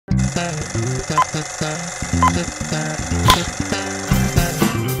I'm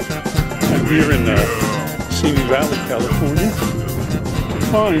here in Simi Valley, California.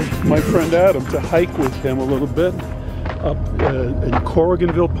 Find my friend Adam to hike with him a little bit up in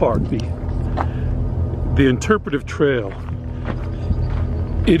Corriganville Park, the interpretive trail.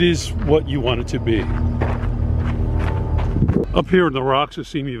 It is what you want it to be. Up here in the rocks of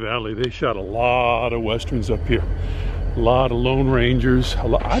Simi Valley, they shot a lot of westerns up here. A lot of Lone Rangers.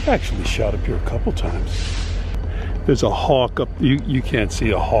 I've actually shot up here a couple times. There's a hawk up, you can't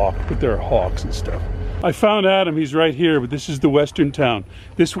see a hawk, but there are hawks and stuff. I found Adam, he's right here, but this is the western town.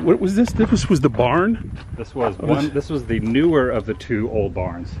 What was this? This was the barn? This was the newer of the two old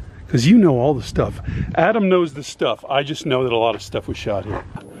barns. Because you know all the stuff. Adam knows the stuff. I just know that a lot of stuff was shot here.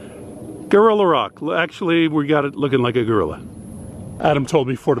 Gorilla Rock. Actually, we got it looking like a gorilla. Adam told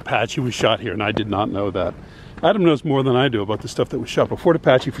me Fort Apache was shot here, and I did not know that. Adam knows more than I do about the stuff that was shot. But Fort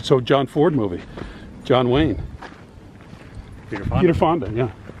Apache, so John Ford movie. John Wayne. Peter Fonda. Peter Fonda, yeah.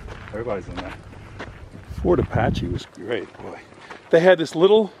 Everybody's in there. Fort Apache was great, boy. They had this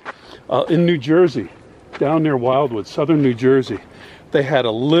little, in New Jersey, down near Wildwood, southern New Jersey. They had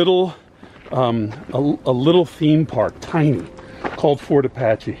a little theme park, tiny, called Fort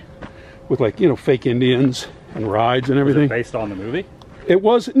Apache, with like, you know, fake Indians and rides and everything. Was it based on the movie? It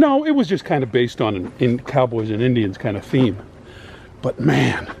was, no, it was just kind of based on in cowboys and Indians kind of theme. But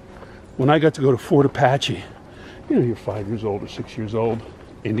man, when I got to go to Fort Apache, you know, you're 5 years old or 6 years old,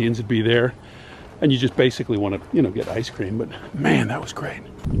 Indians would be there, and you just basically want to, you know, get ice cream. But man, that was great.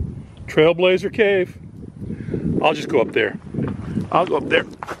 Trailblazer Cave. I'll just go up there. I'll go up there.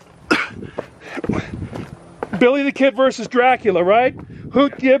 Billy the Kid versus Dracula, right?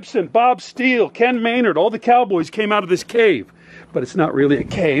 Hoot Gibson, Bob Steele, Ken Maynard, all the cowboys came out of this cave. But it's not really a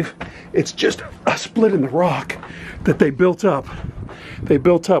cave. It's just a split in the rock that they built up. They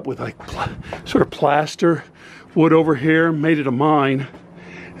built up with like sort of plaster, wood over here, made it a mine.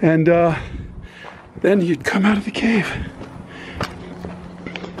 And then you'd come out of the cave.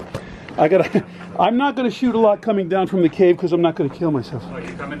 I'm not gonna shoot a lot coming down from the cave because I'm not gonna kill myself. Oh,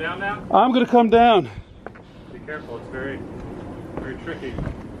 you coming down now? I'm gonna come down. Be careful, it's very, very tricky.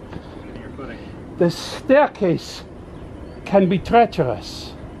 Your footing. The staircase can be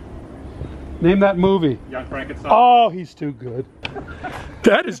treacherous. Name that movie. Young Frankenstein. Oh, he's too good.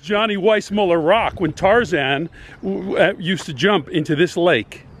 That is Johnny Weissmuller Rock when Tarzan used to jump into this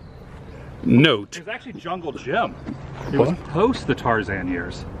lake. Note. It was actually Jungle Jim. It was post the Tarzan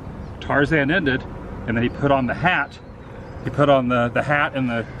years. Tarzan ended, and then he put on the hat. He put on the hat and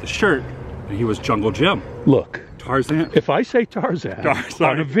the shirt, and he was Jungle Jim. Look. Tarzan. If I say Tarzan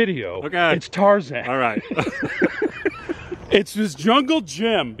on a video, okay, it's Tarzan. All right. It's this Jungle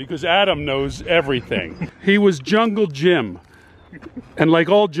Jim because Adam knows everything. He was Jungle Jim. And like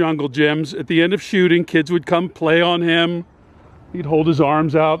all Jungle Jims, at the end of shooting, kids would come play on him. He'd hold his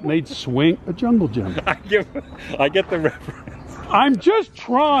arms out and they'd swing. A Jungle Jim. I get the reference. I'm just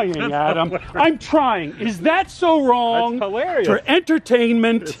trying, Adam. I'm trying. Is that so wrong? That's hilarious. For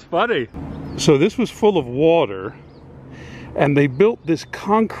entertainment. It's funny. So this was full of water, and they built this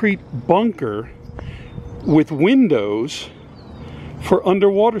concrete bunker with windows for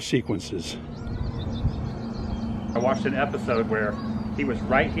underwater sequences. I watched an episode where he was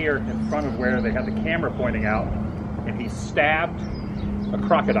right here in front of where they had the camera pointing out, and he stabbed a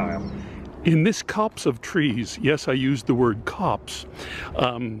crocodile. In this copse of trees, yes, I used the word copse,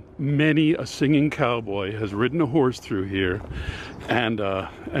 many a singing cowboy has ridden a horse through here and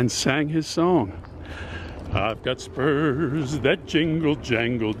sang his song. I've got spurs that jingle,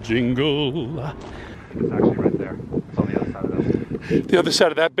 jangle, jingle. It's actually right there. It's on the other side of this. The other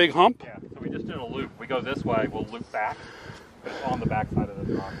side of that big hump? Yeah, so we just did a loop. We go this way, we'll loop back. It's on the back side of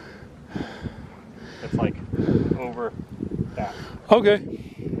this rock. It's like over that. Okay.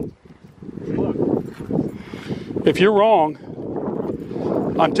 Look. If you're wrong,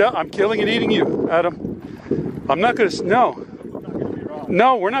 I'm killing and eating you, Adam. I'm not gonna, no.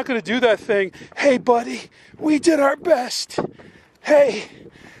 No, we're not gonna do that thing. Hey, buddy, we did our best. Hey,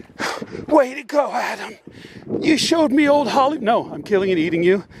 way to go, Adam. You showed me old Hollywood. No, I'm killing and eating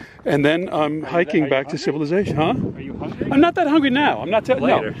you. And then I'm hiking back to civilization, huh? Are you hungry? I'm not that hungry now. I'm not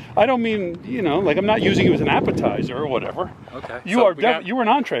Later. No. I don't mean, you know, like I'm not using you as an appetizer or whatever. Okay. You are you were an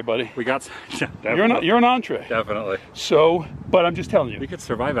entree, buddy. We got You're an entree. Definitely. So, but I'm just telling you. We could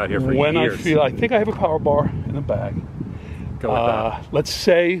survive out here for when years. I think I have a power bar in the bag. Go with that. Let's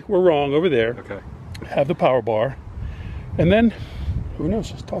say we're wrong over there. Okay. Have the power bar. And then, who knows,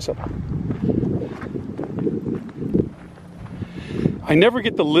 just toss up. I never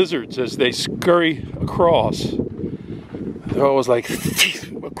get the lizards as they scurry across. They're always like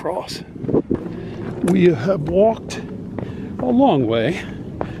across. We have walked a long way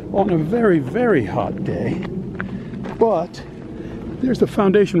on a very, very hot day, but there's the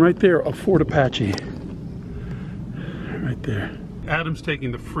foundation right there of Fort Apache. Right there. Adam's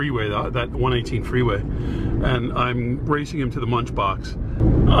taking the freeway, that 118 freeway, and I'm racing him to the Munch Box.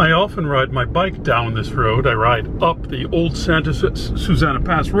 I often ride my bike down this road. I ride up the old Santa Susana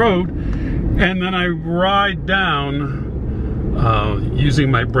Pass Road, and then I ride down using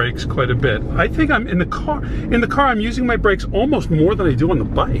my brakes quite a bit. I think I'm in the car. In the car, I'm using my brakes almost more than I do on the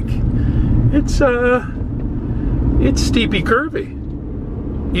bike. It's steepy curvy,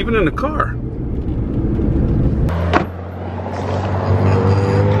 even in the car.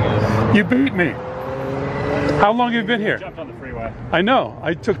 You beat me. How long have you been here? Jumped on the freeway. I know.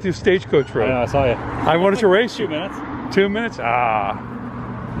 I took the stagecoach road. I know, I saw you. I wanted to race you. 2 minutes. 2 minutes? Ah.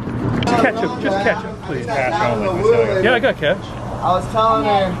 Just catch him, please. Cash only. Yeah, I got cash. I was telling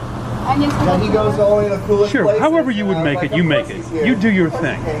her that he goes only the coolest Sure, places, however you would and I was make it, like, you of make course it. he's here. You do your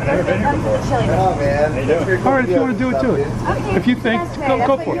thing. I've never been here before. Oh man. All right, if you want to do it, do it. Okay, If you think,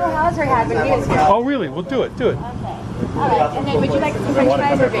 go for it. Hauser had when he was here. Oh, really? Well, do it, do it. Alright, and then would you like some I french want to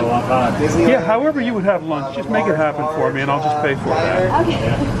come fries or here for a long bacon? time. Yeah, however you would have lunch, just make it happen for me and I'll just pay for that.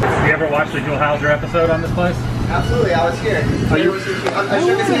 Okay. You ever watched the Jewel Hauser episode on this place? Absolutely, I was here. I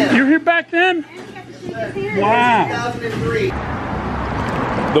shook his hand. You were here back then? Wow. 2003.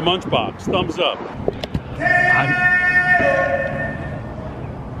 The Munch Box, thumbs up.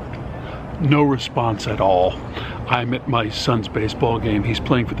 No response at all. I'm at my son's baseball game. He's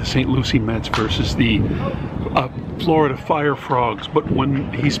playing for the St. Lucie Mets versus the Florida Fire Frogs. But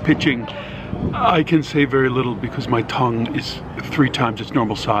when he's pitching, I can say very little because my tongue is 3 times its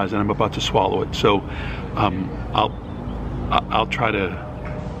normal size and I'm about to swallow it. So I'll try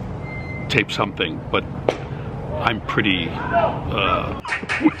to tape something, but I'm pretty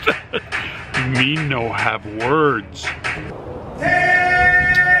me no have words.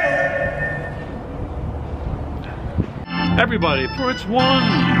 Everybody, for it's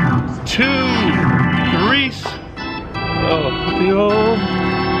 1, 2, 3. Oh, the old.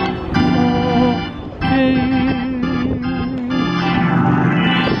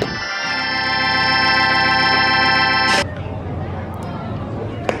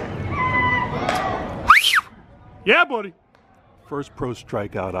 Yeah, buddy. First pro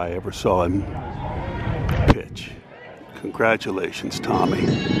strikeout I ever saw him pitch. Congratulations, Tommy.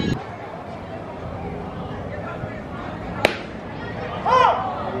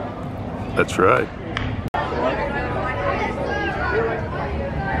 That's right.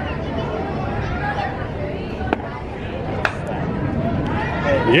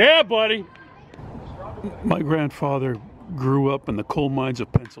 Yeah, buddy. My grandfather grew up in the coal mines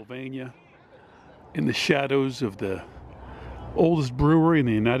of Pennsylvania, in the shadows of the oldest brewery in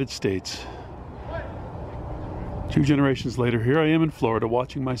the United States. 2 generations later, here I am in Florida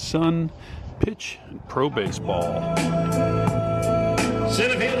watching my son pitch in pro baseball.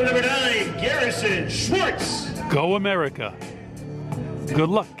 Center fielder number 9, Garrison Schwartz. Go America. Good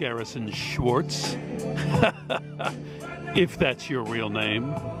luck, Garrison Schwartz. If that's your real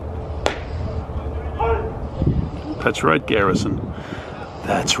name. That's right, Garrison.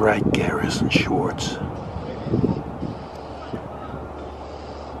 That's right, Garrison Schwartz.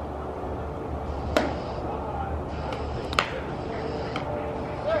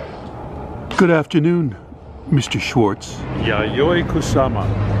 Good afternoon, Mr. Schwartz. Yayoi Kusama.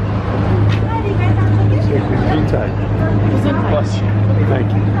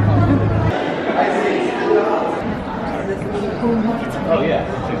 Thank you. Oh yeah.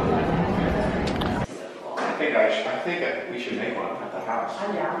 I think we should make one at the house.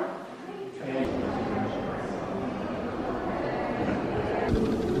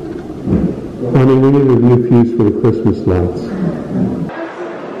 Honey, we need a new fuse for the Christmas lights.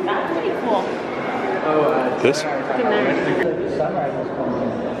 That's pretty cool. This?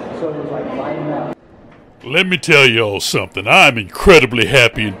 Let me tell y'all something. I'm incredibly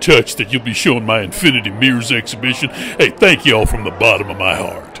happy and touched that you'll be showing my Infinity Mirrors exhibition. Hey, thank y'all from the bottom of my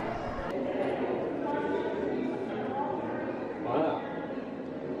heart.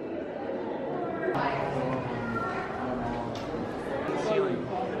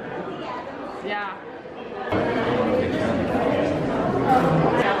 Yeah.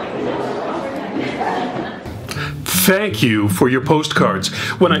 Thank you for your postcards.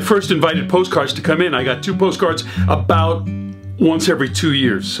 When I first invited postcards to come in, I got 2 postcards about once every 2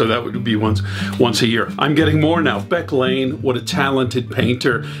 years, so that would be once a year. I'm getting more now. Beck Lane, what a talented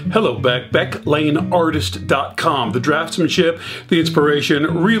painter. Hello, Beck. BeckLaneArtist.com. The draftsmanship, the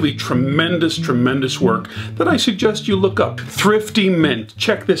inspiration, really tremendous, tremendous work that I suggest you look up. Thrifty Mint.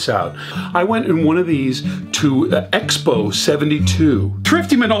 Check this out. I went in one of these to Expo 72.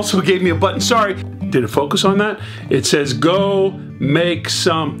 Thrifty Mint also gave me a button. Sorry, did it focus on that? It says, go make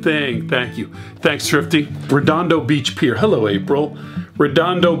something. Thank you. Thanks, Thrifty. Redondo Beach Pier. Hello, April.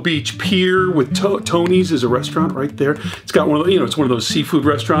 Redondo Beach Pier with Tony's is a restaurant right there. It's got one of the, it's one of those seafood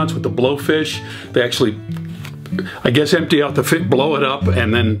restaurants with the blowfish. They actually, I guess, empty out the fish, blow it up,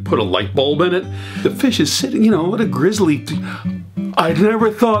 and then put a light bulb in it. The fish is sitting, what a grisly. I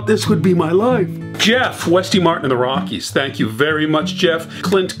never thought this would be my life. Jeff, Westy Martin in the Rockies. Thank you very much, Jeff.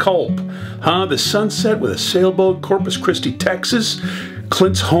 Clint Culp. The sunset with a sailboat, Corpus Christi, Texas.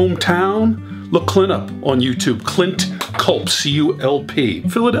 Clint's hometown. Look Clint up on YouTube. Clint Culp, C-U-L-P.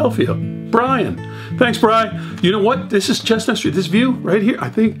 Philadelphia. Brian. Thanks, Brian. You know what? This is Chestnut Street. This view right here, I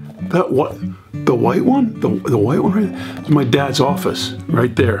think that what? The white one? The white one right there? It's my dad's office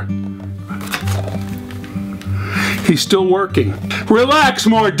right there. He's still working. Relax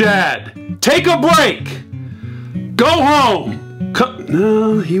more, Dad. Take a break. Go home.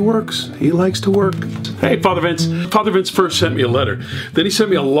 No, he works. He likes to work. Hey, Father Vince. Father Vince first sent me a letter. Then he sent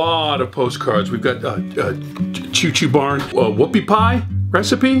me a lot of postcards. We've got Choo Choo Barn, whoopie pie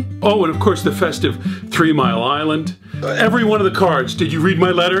recipe. Oh, and of course the festive 3 Mile Island. Every one of the cards. Did you read my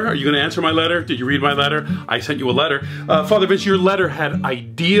letter? Are you going to answer my letter? Did you read my letter? I sent you a letter. Father Vince, your letter had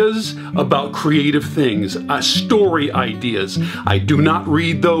ideas about creative things, story ideas. I do not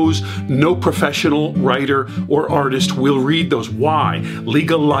read those. No professional writer or artist will read those. Why?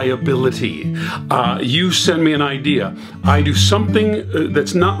 Legal liability. You send me an idea. I do something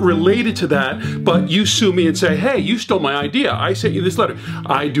that's not related to that, but you sue me and say, hey, you stole my idea. I sent you this letter.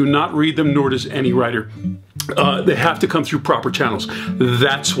 I do not read them, nor does any writer. They have to come through proper channels.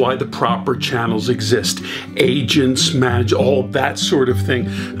 That's why the proper channels exist. Agents, manage, all that sort of thing,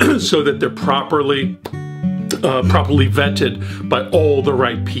 so that they're properly vetted by all the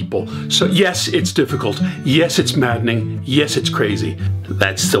right people. So yes, it's difficult. Yes, it's maddening. Yes, it's crazy.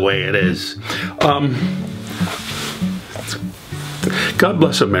 That's the way it is. God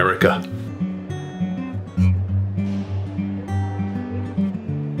bless America.